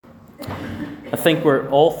I think we're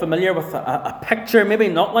all familiar with a picture, maybe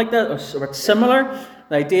not like that, but similar.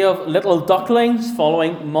 The idea of little ducklings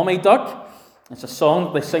following Mummy Duck. It's a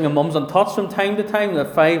song they sing in Mums on Tots from time to time. The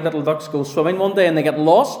 5 little ducks go swimming one day and they get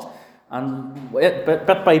lost. And bit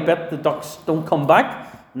by bit, the ducks don't come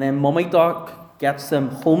back. And then Mummy Duck gets them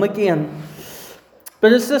home again.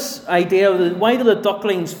 But it's this idea of why do the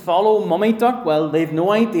ducklings follow Mummy Duck? Well, they've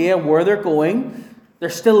no idea where they're going. They're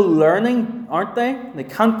still learning, aren't they? They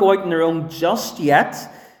can't go out on their own just yet.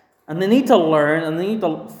 And they need to learn and they need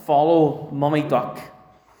to follow Mummy Duck.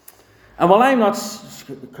 And while I'm not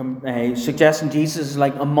suggesting Jesus is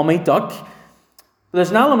like a mummy duck,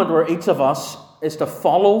 there's an element where each of us is to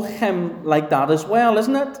follow him like that as well,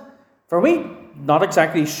 isn't it? For we not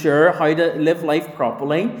exactly sure how to live life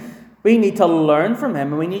properly. We need to learn from him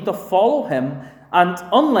and we need to follow him. And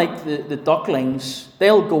unlike the ducklings,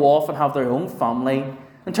 they'll go off and have their own family.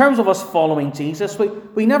 In terms of us following Jesus,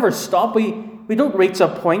 we never stop. We don't reach a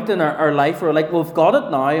point in our life where we're like, well, we've got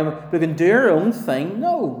it now and we can do our own thing.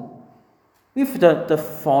 No. We have to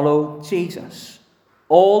follow Jesus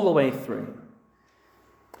all the way through.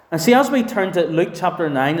 And see, as we turn to Luke chapter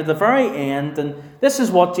 9 at the very end, and this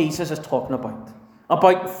is what Jesus is talking about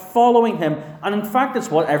following him. And in fact,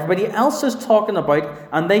 it's what everybody else is talking about,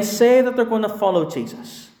 and they say that they're going to follow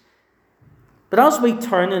Jesus. But as we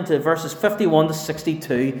turn into verses 51 to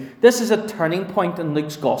 62, this is a turning point in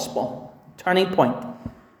Luke's gospel. Turning point.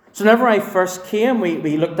 So whenever I first came,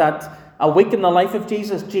 we looked at a week in the life of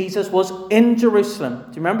Jesus. Jesus was in Jerusalem.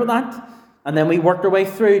 Do you remember that? And then we worked our way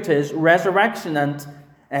through to his resurrection and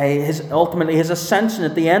ultimately his ascension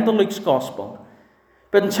at the end of Luke's gospel.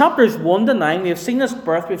 But in chapters 1 to 9, we have seen his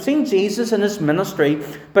birth, we've seen Jesus in his ministry.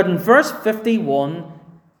 But in verse 51,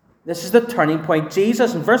 this is the turning point.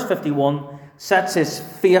 Jesus, in verse 51, sets his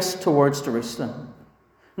face towards Jerusalem.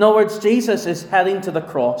 In other words, Jesus is heading to the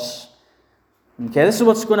cross. Okay, this is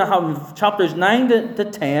what's going to happen. Chapters 9 to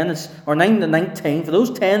 10, or 9 to 19, for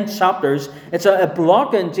those 10 chapters, it's a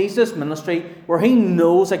block in Jesus' ministry where he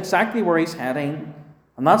knows exactly where he's heading.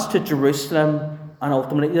 And that's to Jerusalem and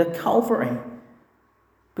ultimately to Calvary.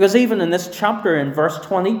 Because even in this chapter, in verse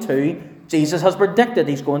 22, Jesus has predicted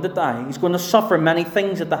he's going to die. He's going to suffer many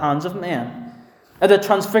things at the hands of men. At the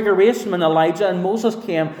transfiguration, when Elijah and Moses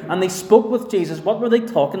came and they spoke with Jesus, what were they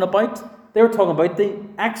talking about? They were talking about the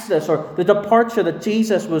exodus or the departure that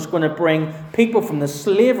Jesus was going to bring people from the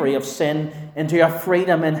slavery of sin into a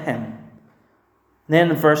freedom in him. And then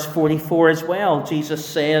in verse 44 as well, Jesus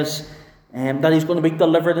says that he's going to be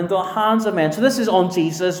delivered into the hands of men. So this is on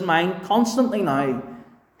Jesus' mind constantly now.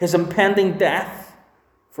 His impending death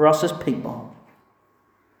for us as people.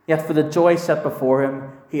 Yet for the joy set before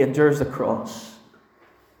him, he endures the cross.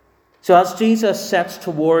 So as Jesus sets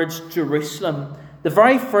towards Jerusalem, the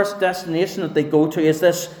very first destination that they go to is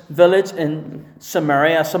this village in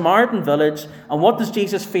Samaria, a Samaritan village. And what does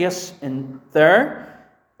Jesus face in there?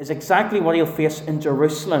 Is exactly what he'll face in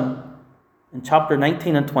Jerusalem in chapter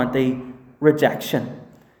 19 and 20, rejection.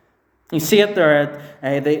 You see it there.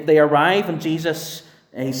 They arrive and Jesus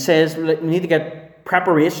he says we need to get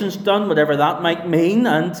preparations done, whatever that might mean.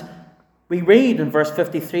 And we read in verse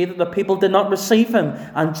 53 that the people did not receive him.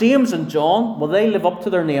 And James and John, well, they live up to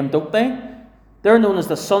their name, don't they? They're known as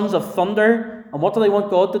the sons of thunder. And what do they want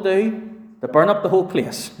God to do? To burn up the whole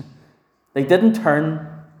place. They didn't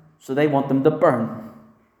turn, so they want them to burn,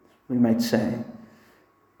 we might say.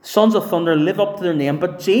 Sons of thunder live up to their name.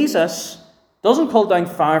 But Jesus doesn't call down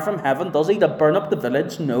fire from heaven, does he, to burn up the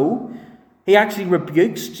village? No. He actually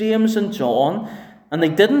rebukes James and John. And they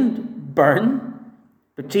didn't burn.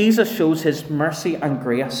 But Jesus shows his mercy and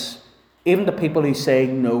grace, even to people who say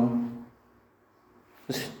no.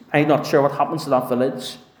 I'm not sure what happens to that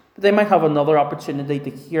village, but they might have another opportunity to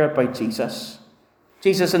hear about Jesus.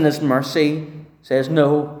 Jesus in his mercy says,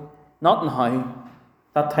 no, not now.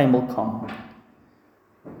 That time will come.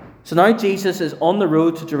 So now Jesus is on the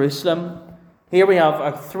road to Jerusalem. Here we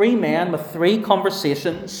have 3 men with 3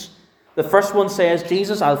 conversations. The first one says,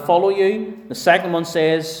 Jesus, I'll follow you. The second one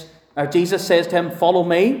says, Jesus says to him, follow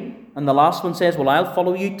me. And the last one says, well, I'll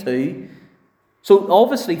follow you too. So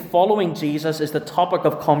obviously following Jesus is the topic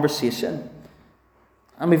of conversation.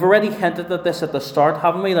 And we've already hinted at this at the start,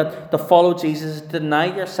 haven't we? That to follow Jesus is to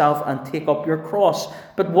deny yourself and take up your cross.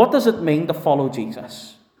 But what does it mean to follow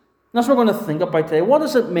Jesus? And that's what we're going to think about today. What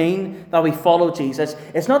does it mean that we follow Jesus?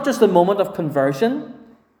 It's not just a moment of conversion,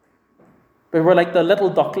 but we're like the little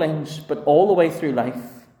ducklings, but all the way through life,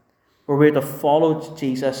 where we're to follow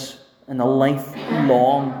Jesus in a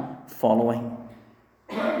lifelong following.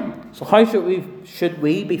 So how should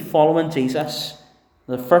we be following Jesus?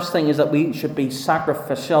 The first thing is that we should be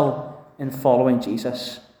sacrificial in following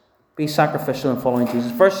Jesus. Be sacrificial in following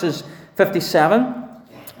Jesus. Verses 57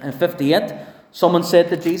 and 58. Someone said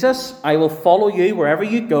to Jesus, I will follow you wherever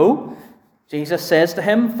you go. Jesus says to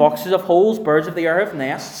him, foxes have holes, birds of the air have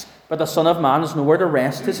nests, but the Son of Man has nowhere to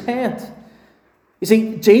rest his head. You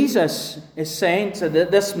see, Jesus is saying to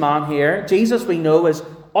this man here, Jesus we know is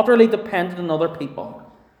utterly dependent on other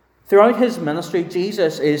people. Throughout his ministry,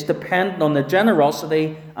 Jesus is dependent on the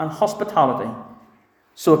generosity and hospitality.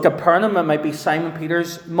 So at Capernaum, it might be Simon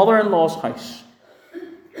Peter's mother-in-law's house.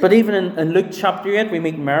 But even in Luke chapter 8, we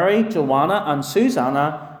meet Mary, Joanna, and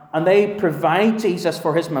Susanna, and they provide Jesus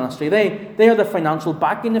for his ministry. They are the financial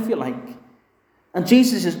backing, if you like. And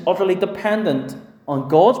Jesus is utterly dependent on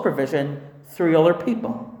God's provision through other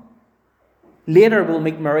people. Later, we'll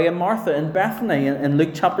meet Mary and Martha in Bethany in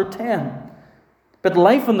Luke chapter 10. But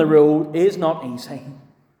life on the road is not easy.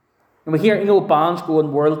 And we hear, bands go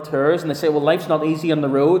on world tours and they say, well, life's not easy on the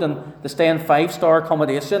road and they stay in 5-star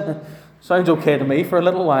accommodation. Sounds okay to me for a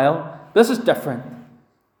little while. This is different.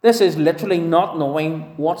 This is literally not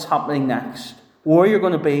knowing what's happening next, where you're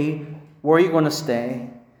going to be, where you're going to stay.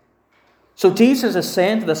 So Jesus is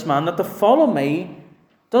saying to this man that to follow me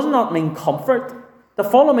does not mean comfort. The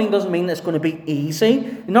following doesn't mean it's going to be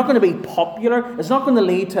easy. You're not going to be popular. It's not going to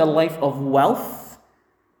lead to a life of wealth.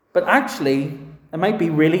 But actually, it might be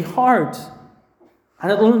really hard.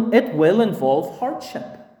 And it will involve hardship.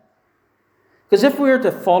 Because if we are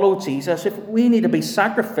to follow Jesus, if we need to be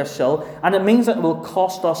sacrificial, and it means that it will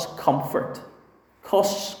cost us comfort.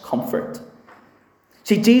 Costs comfort.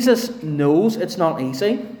 See, Jesus knows it's not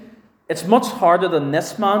easy. It's much harder than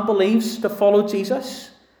this man believes to follow Jesus.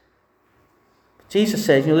 Jesus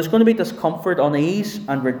says, there's going to be discomfort, unease,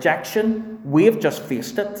 and rejection. We've just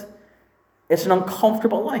faced it. It's an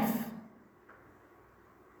uncomfortable life.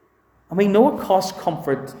 And we know it costs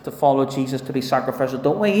comfort to follow Jesus, to be sacrificial,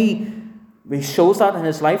 don't we? He shows that in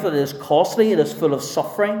his life, that it is costly, it is full of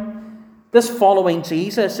suffering. This following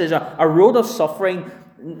Jesus is a road of suffering,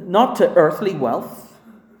 not to earthly wealth,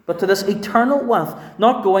 but to this eternal wealth. We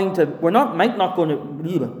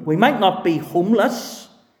might not be homeless,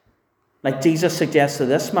 like Jesus suggests to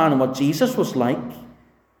this man and what Jesus was like.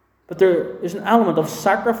 But there is an element of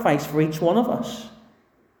sacrifice for each one of us.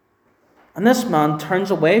 And this man turns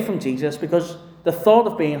away from Jesus because the thought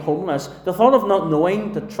of being homeless, the thought of not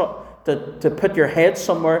knowing to put your head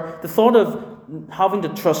somewhere, the thought of having to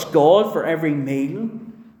trust God for every meal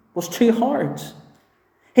was too hard.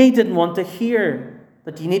 He didn't want to hear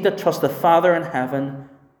that you need to trust the Father in heaven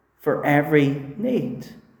for every need.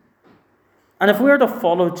 And if we are to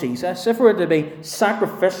follow Jesus, if we are to be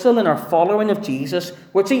sacrificial in our following of Jesus,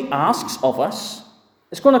 which he asks of us,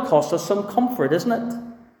 it's going to cost us some comfort, isn't it?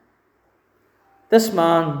 This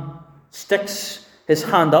man sticks his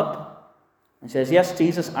hand up and says, yes,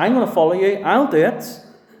 Jesus, I'm going to follow you. I'll do it.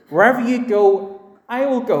 Wherever you go, I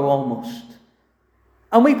will go almost.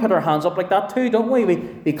 And we put our hands up like that too, don't we?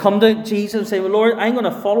 We come to Jesus and say, well, Lord, I'm going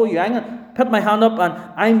to follow you. I'm going to put my hand up and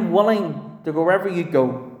I'm willing to go wherever you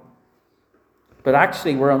go. But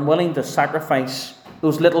actually, we're unwilling to sacrifice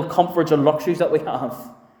those little comforts and luxuries that we have.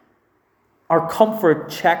 Our comfort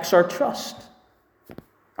checks our trust.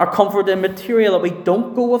 Our comfort in material, that we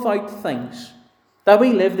don't go without things. That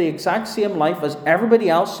we live the exact same life as everybody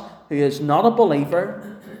else who is not a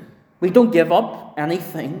believer. We don't give up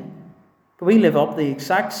anything, but we live up the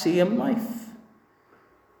exact same life.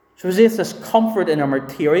 So there's this comfort in a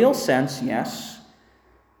material sense, yes.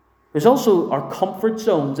 There's also our comfort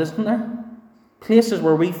zones, isn't there? Places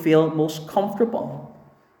where we feel most comfortable.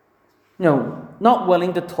 Not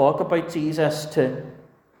willing to talk about Jesus to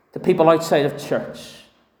people outside of church.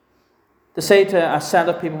 To say to a set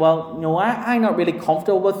of people, well, I'm not really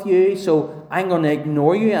comfortable with you, so I'm going to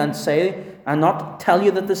ignore you and not tell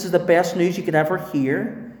you that this is the best news you could ever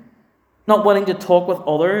hear. Not willing to talk with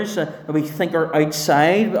others that we think are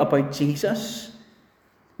outside about Jesus.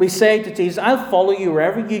 We say to Jesus, I'll follow you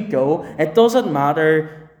wherever you go. It doesn't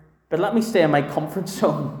matter. But let me stay in my comfort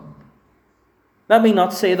zone. Let me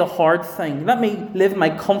not say the hard thing. Let me live my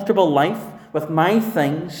comfortable life with my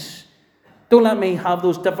things. Don't let me have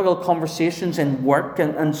those difficult conversations in work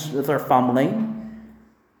and with our family.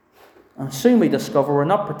 And soon we discover we're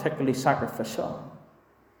not particularly sacrificial.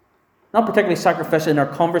 Not particularly sacrificial in our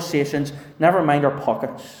conversations, never mind our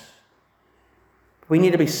pockets. We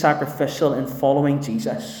need to be sacrificial in following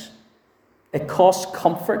Jesus. It costs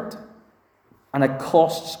comfort. And it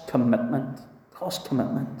costs commitment.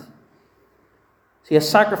 See, a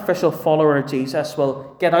sacrificial follower of Jesus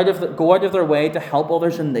will go out of their way to help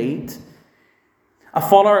others in need.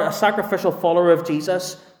 A sacrificial follower of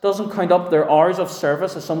Jesus doesn't count up their hours of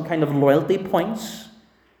service as some kind of loyalty points.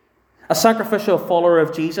 A sacrificial follower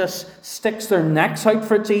of Jesus sticks their necks out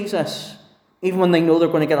for Jesus, even when they know they're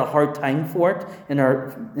going to get a hard time for it in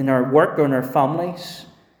our work or in our families.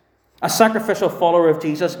 A sacrificial follower of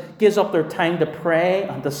Jesus gives up their time to pray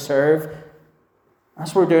and to serve.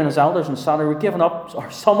 That's what we're doing as elders on Saturday. We're giving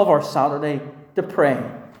up some of our Saturday to pray,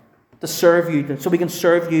 to serve you, so we can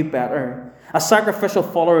serve you better. A sacrificial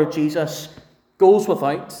follower of Jesus goes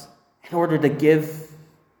without in order to give.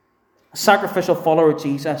 A sacrificial follower of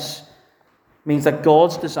Jesus means that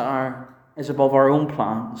God's desire is above our own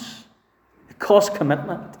plans. It costs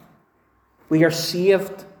commitment. We are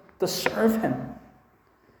saved to serve him.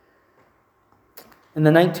 In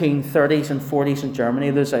the 1930s and 40s in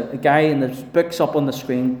Germany, there's a guy, and there's books up on the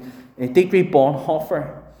screen, Dietrich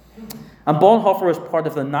Bonhoeffer. And Bonhoeffer was part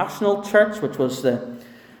of the National Church, which was he's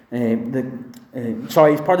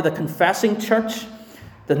part of the Confessing Church.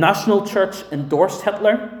 The National Church endorsed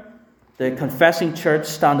Hitler. The Confessing Church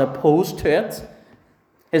stand opposed to it.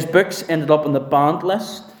 His books ended up on the banned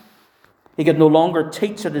list. He could no longer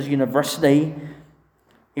teach at his university.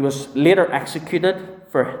 He was later executed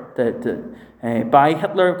by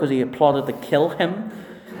Hitler because he had plotted to kill him.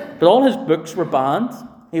 But all his books were banned.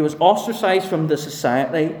 He was ostracized from the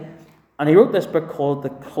society. And he wrote this book called The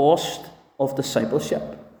Cost of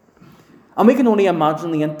Discipleship. And we can only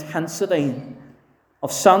imagine the intensity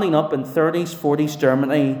of standing up in 30s, 40s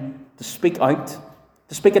Germany to speak out,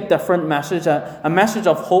 to speak a different message, a message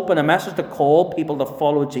of hope and a message to call people to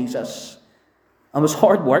follow Jesus. And it was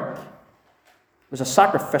hard work. It was a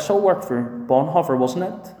sacrificial work for Bonhoeffer, wasn't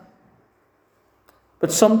it?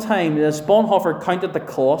 But sometimes, as Bonhoeffer counted the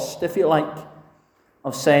cost, if you like,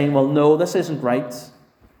 of saying, well, no, this isn't right.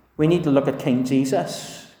 We need to look at King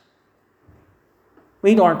Jesus.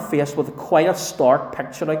 We aren't faced with quite a stark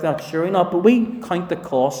picture like that, sure enough, but we count the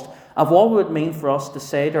cost of what it would mean for us to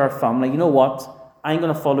say to our family, you know what, I'm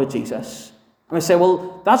going to follow Jesus. And we say,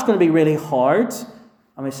 well, that's going to be really hard.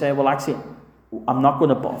 And we say, well, actually, I'm not going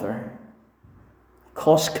to bother. It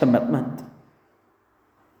costs commitment.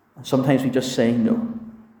 And sometimes we just say no.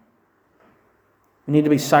 We need to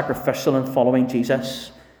be sacrificial in following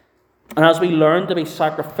Jesus. And as we learn to be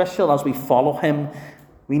sacrificial, as we follow him,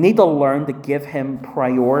 we need to learn to give him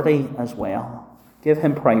priority as well. Give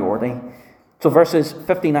him priority. So verses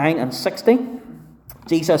 59 and 60,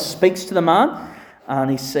 Jesus speaks to the man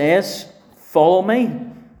and he says, follow me.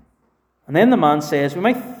 And then the man says, we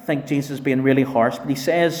might think Jesus is being really harsh, but he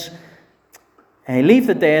says, leave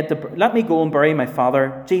the dead, let me go and bury my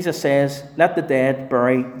father. Jesus says, let the dead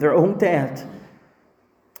bury their own dead.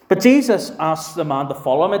 But Jesus asks the man to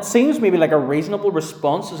follow him. It seems maybe like a reasonable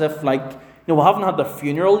response, as if like, we haven't had the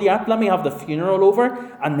funeral yet. Let me have the funeral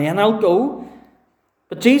over and then I'll go.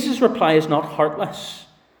 But Jesus' reply is not heartless.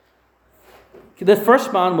 The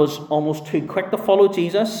first man was almost too quick to follow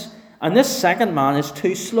Jesus. And this second man is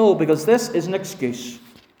too slow, because this is an excuse.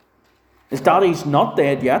 His daddy's not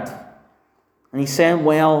dead yet. And he's saying,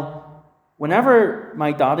 well, whenever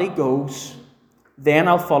my daddy goes, then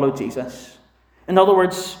I'll follow Jesus. In other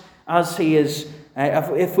words, as he is,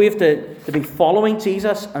 if we have to be following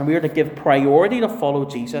Jesus and we are to give priority to follow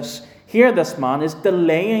Jesus, here this man is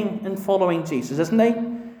delaying in following Jesus, isn't he?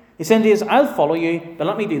 He's saying to Jesus, I'll follow you, but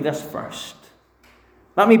let me do this first.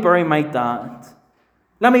 Let me bury my dad.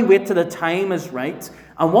 Let me wait till the time is right.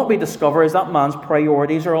 And what we discover is that man's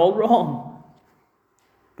priorities are all wrong.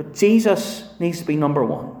 But Jesus needs to be number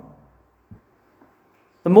one.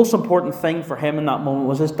 The most important thing for him in that moment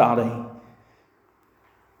was his daddy.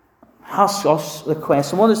 Ask us the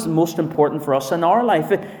question, what is the most important for us in our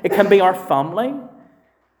life? It can be our family.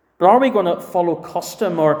 But are we going to follow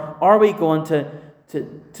custom, or are we going to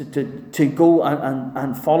go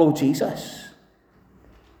and follow Jesus?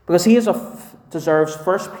 Because he deserves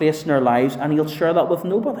first place in our lives, and he'll share that with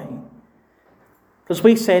nobody. Because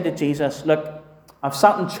we say to Jesus, look, I've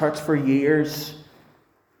sat in church for years.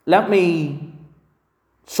 Let me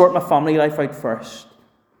sort my family life out first.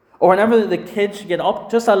 Or whenever the kids get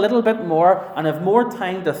up just a little bit more and have more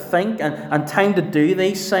time to think and time to do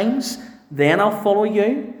these things, then I'll follow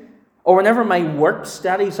you. Or whenever my work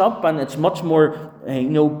steadies up and it's much more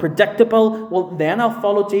predictable, well, then I'll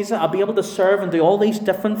follow Jesus. I'll be able to serve and do all these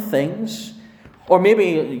different things. Or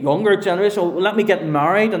maybe a younger generation, well, let me get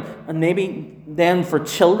married and maybe then for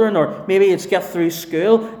children, or maybe it's get through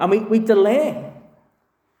school. And we delay.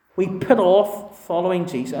 We put off following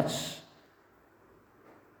Jesus.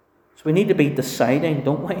 So we need to be deciding,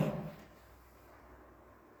 don't we?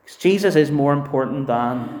 Because Jesus is more important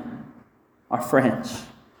than our friends,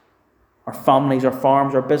 our families, our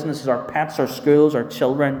farms, our businesses, our pets, our schools, our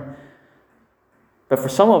children. But for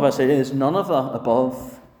some of us, it is none of the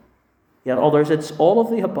above. Yet others, it's all of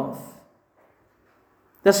the above.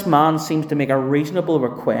 This man seems to make a reasonable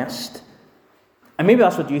request. And maybe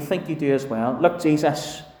that's what you think you do as well. Look,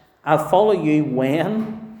 Jesus, I'll follow you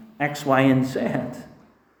when X, Y, and Z.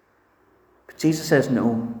 But Jesus says,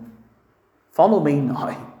 no. Follow me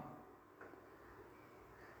now.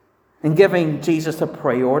 And giving Jesus a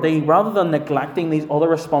priority rather than neglecting these other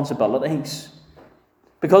responsibilities.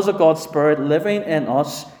 Because of God's Spirit living in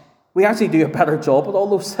us, we actually do a better job with all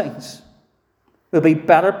those things. We'll be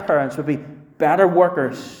better parents, we'll be better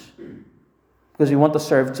workers, because we want to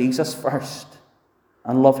serve Jesus first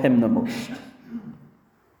and love him the most.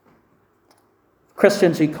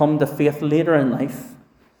 Christians who come to faith later in life,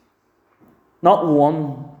 not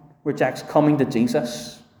one rejects coming to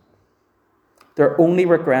Jesus. Their only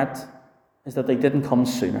regret is that they didn't come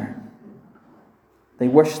sooner. They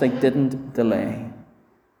wish they didn't delay.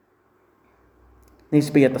 It needs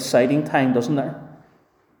to be a deciding time, doesn't there?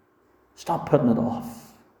 Stop putting it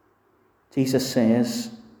off. Jesus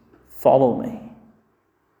says, follow me.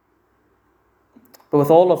 But with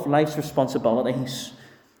all of life's responsibilities,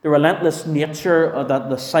 the relentless nature that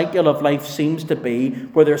the cycle of life seems to be,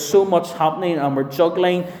 where there's so much happening and we're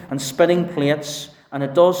juggling and spinning plates, and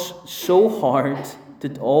it does so hard to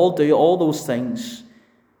do all those things.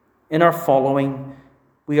 In our following,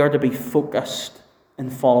 we are to be focused in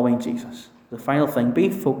following Jesus. The final thing, be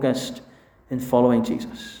focused in following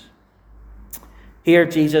Jesus. Here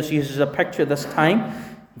Jesus uses a picture this time.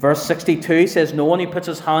 Verse 62 says, no one who puts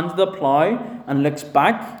his hand to the plough and looks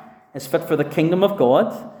back is fit for the kingdom of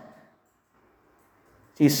God.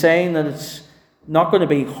 He's saying that it's not going to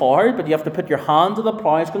be hard, but you have to put your hand to the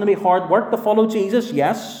plough. It's going to be hard work to follow Jesus,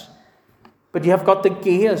 yes. But you have got to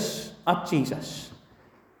gaze at Jesus.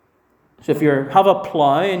 So if you have a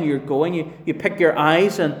plough and you're going, you pick your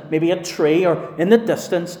eyes on maybe a tree or in the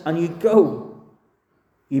distance and you go.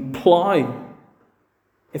 You plough.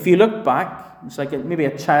 If you look back, it's like maybe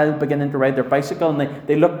a child beginning to ride their bicycle and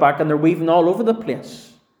they look back and they're weaving all over the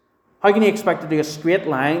place. How can you expect to do a straight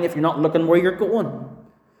line if you're not looking where you're going?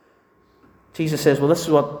 Jesus says, well, this is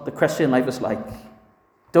what the Christian life is like.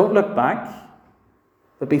 Don't look back,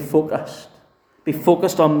 but be focused. Be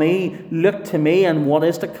focused on me. Look to me and what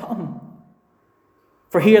is to come.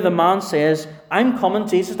 For here the man says, I'm coming,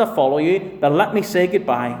 Jesus, to follow you, but let me say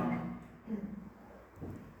goodbye.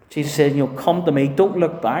 Jesus says, come to me. Don't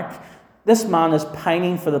look back. This man is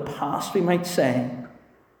pining for the past, we might say.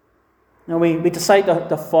 We decide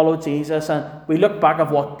to follow Jesus and we look back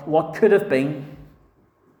at what could have been.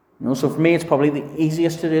 So for me, it's probably the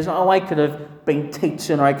easiest to do is, I could have been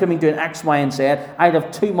teaching, or I could have been doing X, Y, and Z. I'd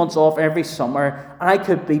have 2 months off every summer, and I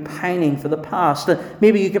could be pining for the past.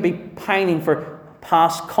 Maybe you could be pining for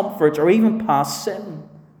past comforts or even past sin.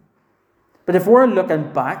 But if we're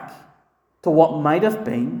looking back to what might have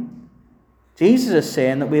been, Jesus is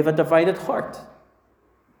saying that we have a divided heart.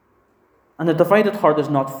 And a divided heart is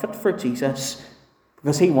not fit for Jesus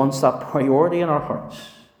because he wants that priority in our hearts.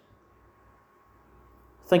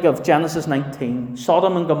 Think of Genesis 19.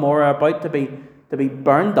 Sodom and Gomorrah about to be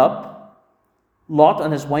burned up. Lot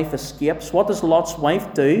and his wife escapes. What does Lot's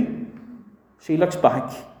wife do? She looks back.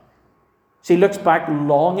 She looks back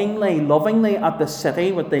longingly, lovingly at the city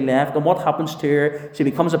that they left. And what happens to her? She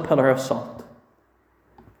becomes a pillar of salt.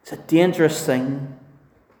 It's a dangerous thing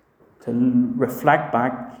to reflect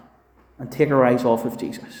back and take our eyes off of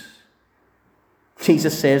Jesus.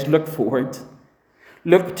 Jesus says, look forward.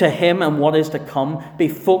 Look to him and what is to come. Be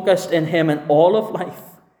focused in him in all of life.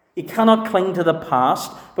 You cannot cling to the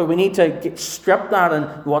past, but we need to strip that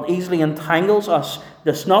and what easily entangles us.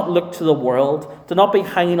 Just not look to the world. Do not be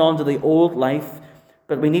hanging on to the old life,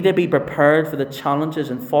 but we need to be prepared for the challenges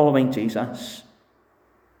in following Jesus.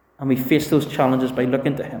 And we face those challenges by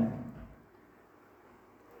looking to him.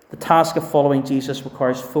 The task of following Jesus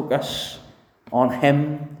requires focus on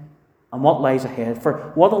him and what lies ahead.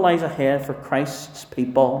 For what lies ahead for Christ's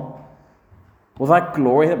people. Well, that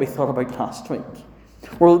glory that we thought about last week.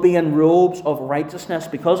 We'll be in robes of righteousness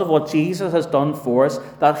because of what Jesus has done for us.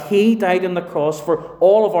 That he died on the cross for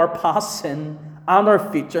all of our past sin and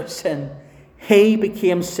our future sin. He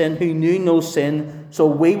became sin who knew no sin, so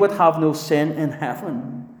we would have no sin in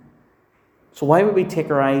heaven. So why would we take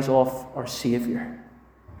our eyes off our Saviour?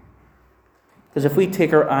 Because if we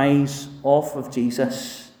take our eyes off of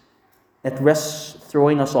Jesus, it risks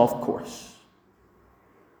throwing us off course.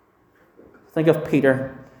 Think of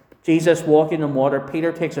Peter. Jesus walking on water.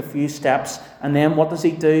 Peter takes a few steps, and then what does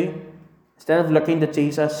he do? Instead of looking to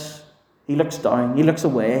Jesus, he looks down, he looks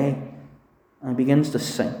away, and begins to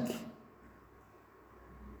sink.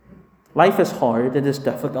 Life is hard, it is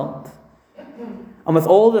difficult. And with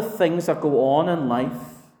all the things that go on in life,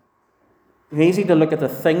 It's easy to look at the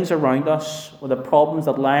things around us or the problems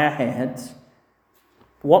that lie ahead.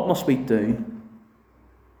 What must we do?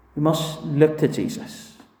 We must look to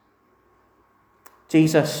Jesus.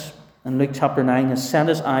 Jesus, in Luke chapter 9, has set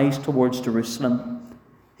his eyes towards Jerusalem.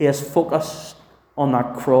 He has focused on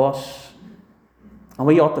that cross. And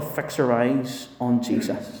we ought to fix our eyes on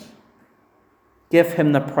Jesus. Give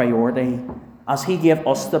him the priority, as he gave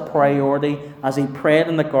us the priority, as he prayed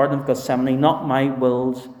in the Garden of Gethsemane, not my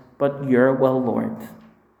wills, but your will, Lord.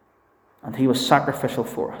 And he was sacrificial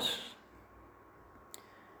for us.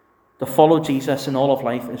 To follow Jesus in all of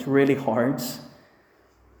life is really hard.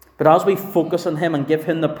 But as we focus on him and give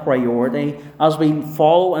him the priority, as we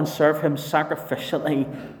follow and serve him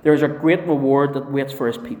sacrificially, there's a great reward that waits for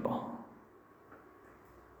his people.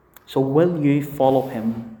 So will you follow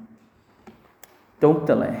him? Don't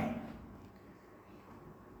delay.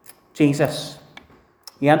 Jesus,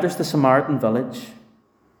 he enters the Samaritan village,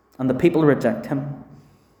 and the people reject him.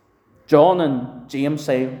 John and James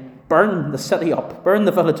say, burn the city up, burn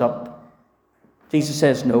the village up. Jesus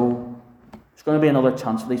says, no, there's going to be another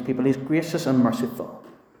chance for these people. He's gracious and merciful.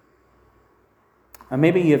 And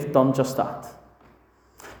maybe you've done just that.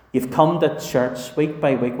 You've come to church week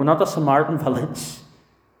by week. We're not a Samaritan village.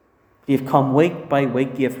 You've come week by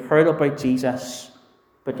week. You've heard about Jesus,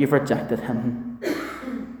 but you've rejected him.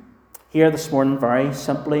 Here this morning, very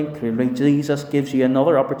simply and clearly, Jesus gives you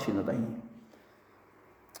another opportunity.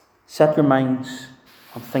 Set your minds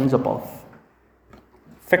on things above.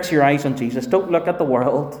 Fix your eyes on Jesus. Don't look at the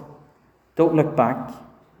world. Don't look back,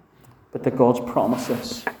 but to God's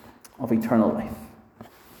promises of eternal life.